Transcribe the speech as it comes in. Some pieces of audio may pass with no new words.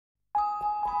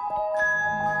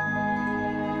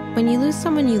When you lose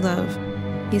someone you love,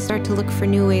 you start to look for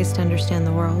new ways to understand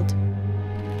the world.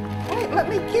 Wait, let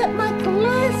me get my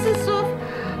glasses off.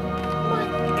 My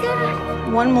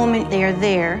God. One moment they are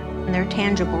there, and they're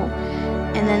tangible,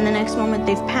 and then the next moment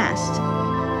they've passed.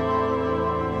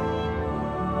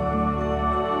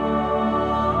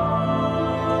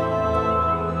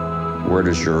 Where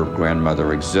does your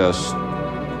grandmother exist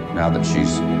now that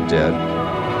she's dead?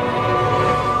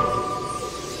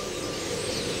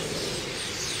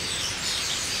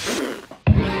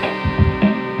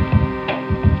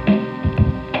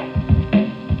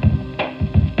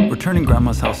 We're turning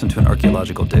Grandma's house into an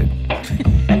archaeological dig.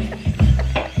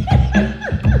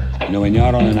 You know, when you're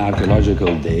on an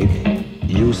archaeological dig,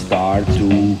 you start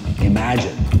to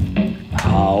imagine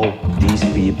how these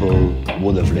people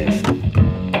would have lived.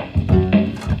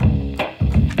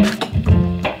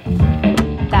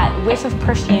 That whiff of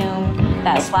perfume,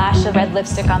 that splash of red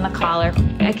lipstick on the collar.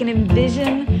 I can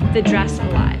envision the dress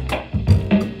alive.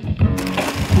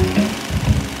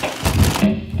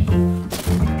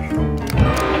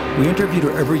 We interviewed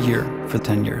her every year for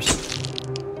 10 years.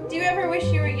 Do you ever wish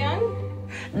you were young?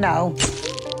 No.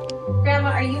 Grandma,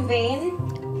 are you vain?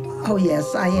 Oh,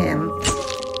 yes, I am.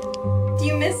 Do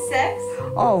you miss sex?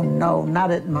 Oh, no, not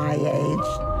at my age.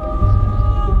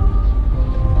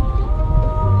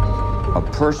 A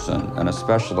person, and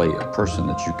especially a person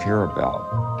that you care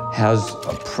about, has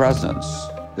a presence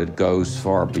that goes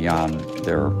far beyond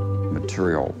their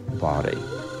material body.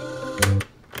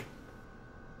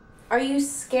 Are you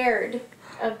scared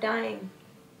of dying?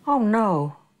 Oh,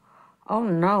 no. Oh,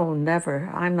 no, never.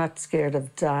 I'm not scared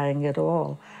of dying at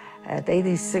all. At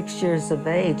 86 years of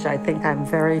age, I think I'm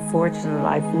very fortunate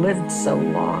I've lived so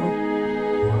long.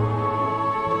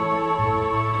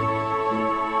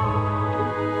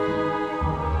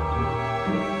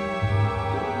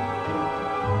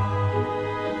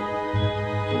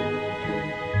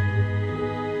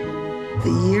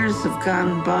 The years have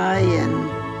gone by and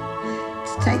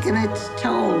it's taken its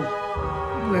toll.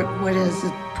 Where does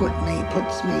it put me? It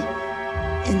puts me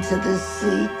into this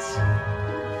seat,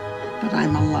 but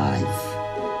I'm alive.